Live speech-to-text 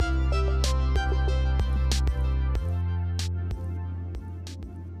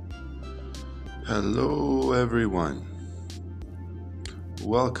Hello, everyone.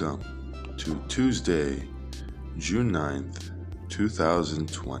 Welcome to Tuesday, June 9th,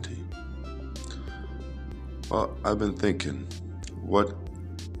 2020. Well, I've been thinking, what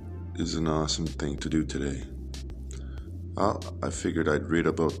is an awesome thing to do today? Well, I figured I'd read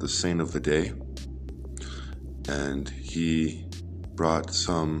about the saint of the day, and he brought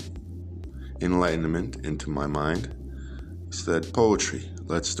some enlightenment into my mind. He said, poetry,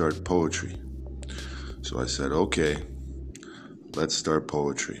 let's start poetry. So I said, okay, let's start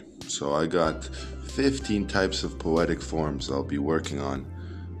poetry. So I got 15 types of poetic forms I'll be working on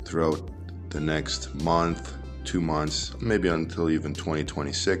throughout the next month, 2 months, maybe until even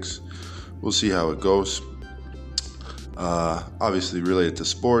 2026. We'll see how it goes. Obviously related to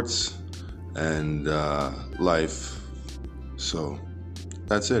sports and life. So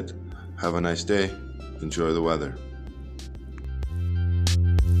that's it. Have a nice day. Enjoy the weather.